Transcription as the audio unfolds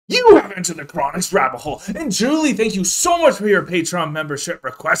You have entered the Chronic's rabbit hole. And Julie, thank you so much for your Patreon membership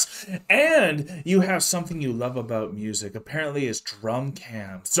request. And you have something you love about music. Apparently it's drum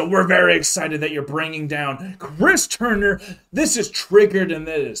cam. So we're very excited that you're bringing down Chris Turner. This is Triggered, and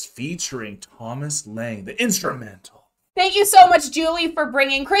that is featuring Thomas Lang, the instrumental. Thank you so much, Julie, for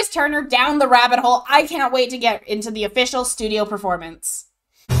bringing Chris Turner down the rabbit hole. I can't wait to get into the official studio performance.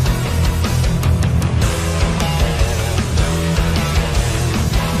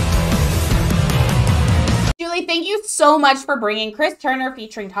 Julie, thank you so much for bringing Chris Turner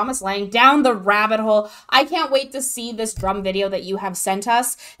featuring Thomas Lang down the rabbit hole. I can't wait to see this drum video that you have sent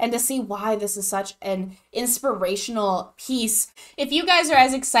us and to see why this is such an inspirational piece. If you guys are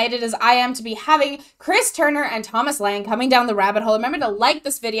as excited as I am to be having Chris Turner and Thomas Lang coming down the rabbit hole, remember to like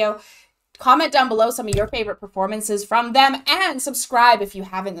this video, comment down below some of your favorite performances from them, and subscribe if you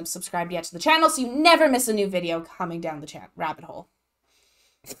haven't subscribed yet to the channel so you never miss a new video coming down the rabbit hole.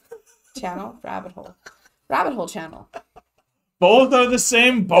 Rabbit hole. Rabbit hole channel. Both are the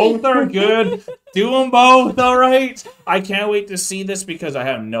same. Both are good. Do them both, all right? I can't wait to see this because I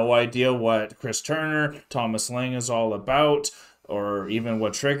have no idea what Chris Turner, Thomas Lang is all about, or even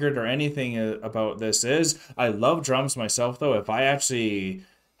what Triggered or anything about this is. I love drums myself, though. If I actually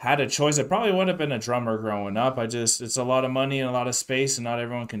had a choice, I probably would have been a drummer growing up. It's a lot of money and a lot of space, and not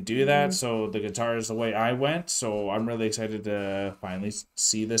everyone can do that. So the guitar is the way I went. So I'm really excited to finally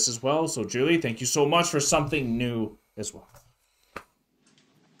see this as well. So Julie, thank you so much for something new as well.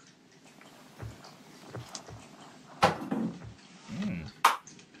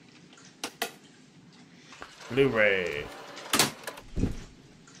 Blu-ray.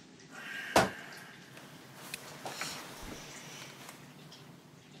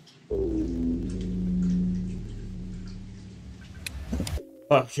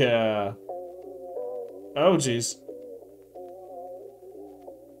 Fuck yeah. Oh, jeez.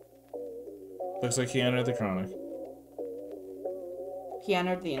 Looks like he entered the Chronic. He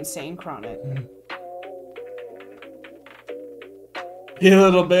entered the insane Chronic. You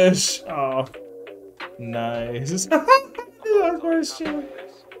little bitch. Oh. Nice. Of course, too.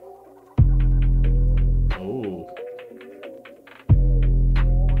 Oh.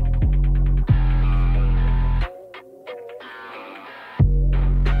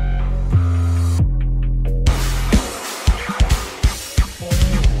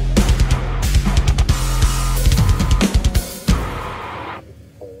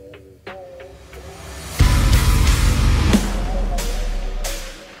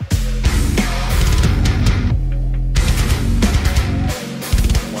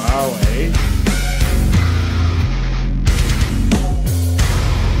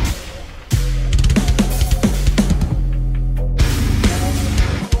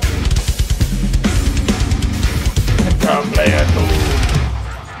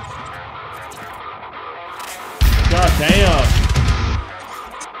 God damn.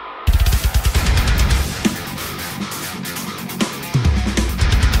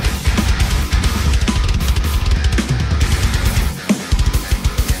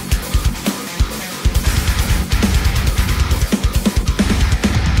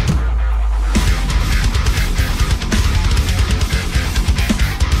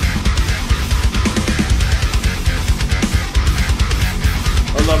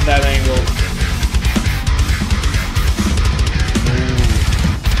 I love that angle.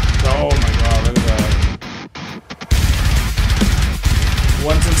 Oh my god, look at that.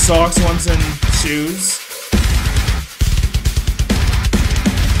 One's in socks, one's in shoes.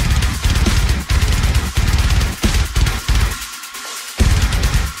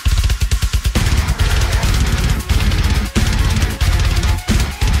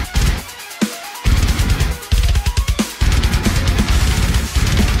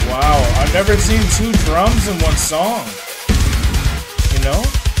 Wow, I've never seen two drums in one song. You know?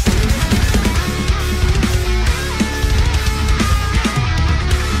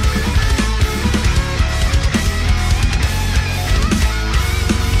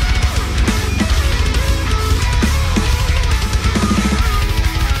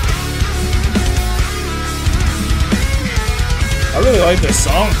 I really like this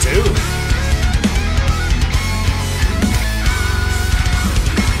song too.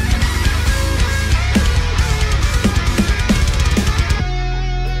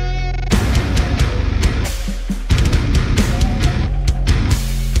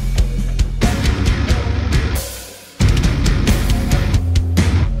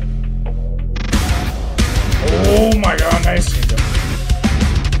 Oh my god, nice.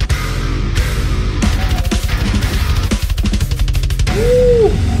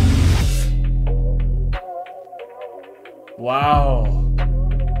 Wow.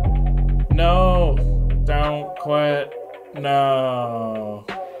 quit. No.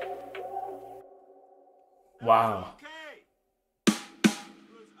 Wow.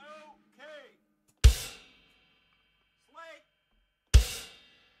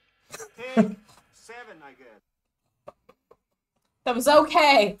 Take 7, I guess. That was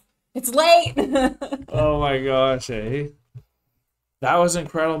okay. It's late. Oh my gosh, eh? That was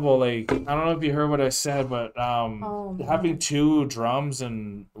incredible. Like, I don't know if you heard what I said, but having 2 drums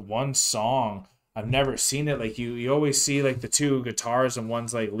in one song, I've never seen it. Like, you always see like the 2 guitars and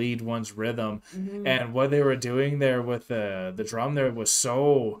one's like lead, one's rhythm. And what they were doing there with the drum there was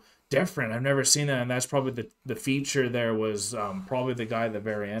so different. I've never seen it, and that's probably the feature there was probably the guy at the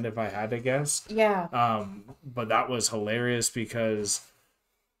very end, if I had to guess. Yeah. But that was hilarious because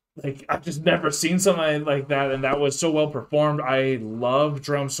like I've just never seen something like that, and that was so well performed. I love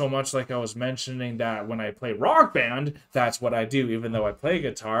drums so much, like I was mentioning, that when I play rock band, that's what I do. Even though I play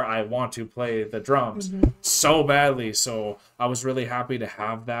guitar, I want to play the drums so badly. So I was really happy to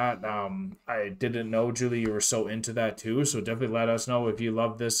have that. I didn't know, Julie, you were so into that too, so definitely let us know if you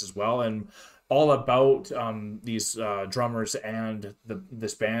love this as well. And all about these drummers and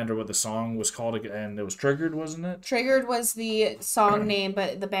this band, or what the song was called, and it was Triggered, wasn't it? Triggered was the song name,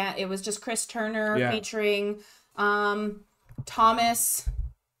 but the band, it was just Chris Turner featuring Thomas.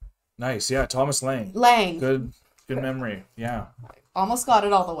 Nice, yeah, Thomas Lang. Good memory, yeah. Almost got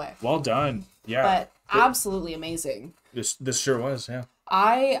it all the way. Well done, yeah. But absolutely amazing. This sure was, yeah.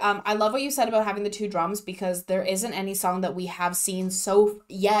 I love what you said about having the 2 drums, because there isn't any song that we have seen so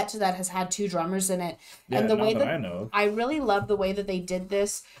yet that has had 2 drummers in it. Yeah, and the way that I know. I really love the way that they did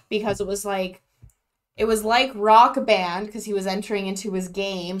this, because it was like Rock Band, because he was entering into his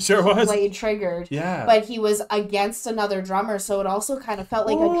game. Sure was. Played Triggered. Yeah. But he was against another drummer, so it also kind of felt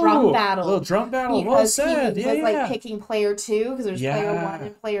like a drum battle. A little drum battle. Well Because said. he was like picking player 2, because there's player 1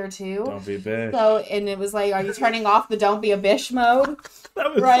 and player 2. Don't be a bitch. So, and it was like, are you turning off the don't be a bish mode?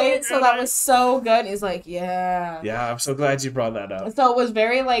 That was right? so So that was so good. He's like, yeah. Yeah, I'm so glad you brought that up. So it was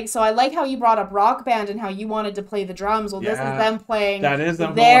very like, so I like how you brought up Rock Band and how you wanted to play the drums. Well, this is them playing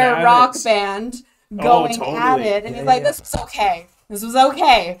their rock band going at it. And he's like, this was okay. This was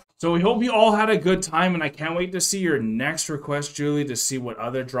okay. So we hope you all had a good time, and I can't wait to see your next request, Julie, to see what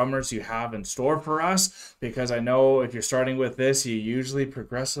other drummers you have in store for us, because I know if you're starting with this, you usually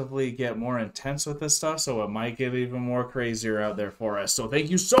progressively get more intense with this stuff, so it might get even more crazier out there for us. So thank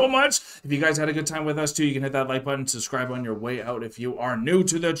you so much. If you guys had a good time with us too, you can hit that like button, subscribe on your way out if you are new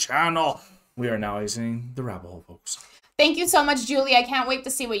to the channel. We are now exiting the rabbit hole, folks. Thank you so much, Julie. I can't wait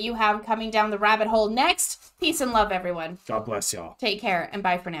to see what you have coming down the rabbit hole next. Peace and love, everyone. God bless y'all. Take care, and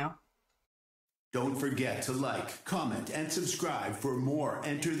bye for now. Don't forget to like, comment, and subscribe for more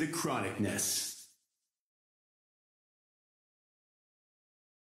Enter the Chronicness.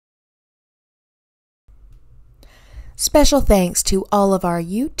 Special thanks to all of our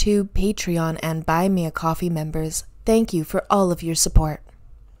YouTube, Patreon, and Buy Me a Coffee members. Thank you for all of your support.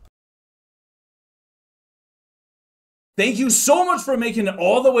 Thank you so much for making it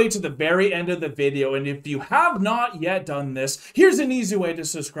all the way to the very end of the video. And if you have not yet done this, here's an easy way to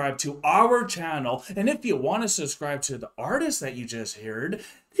subscribe to our channel. And if you want to subscribe to the artist that you just heard,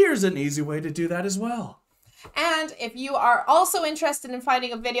 here's an easy way to do that as well. And if you are also interested in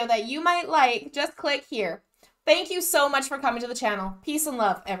finding a video that you might like, just click here. Thank you so much for coming to the channel. Peace and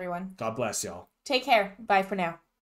love, everyone. God bless y'all. Take care. Bye for now.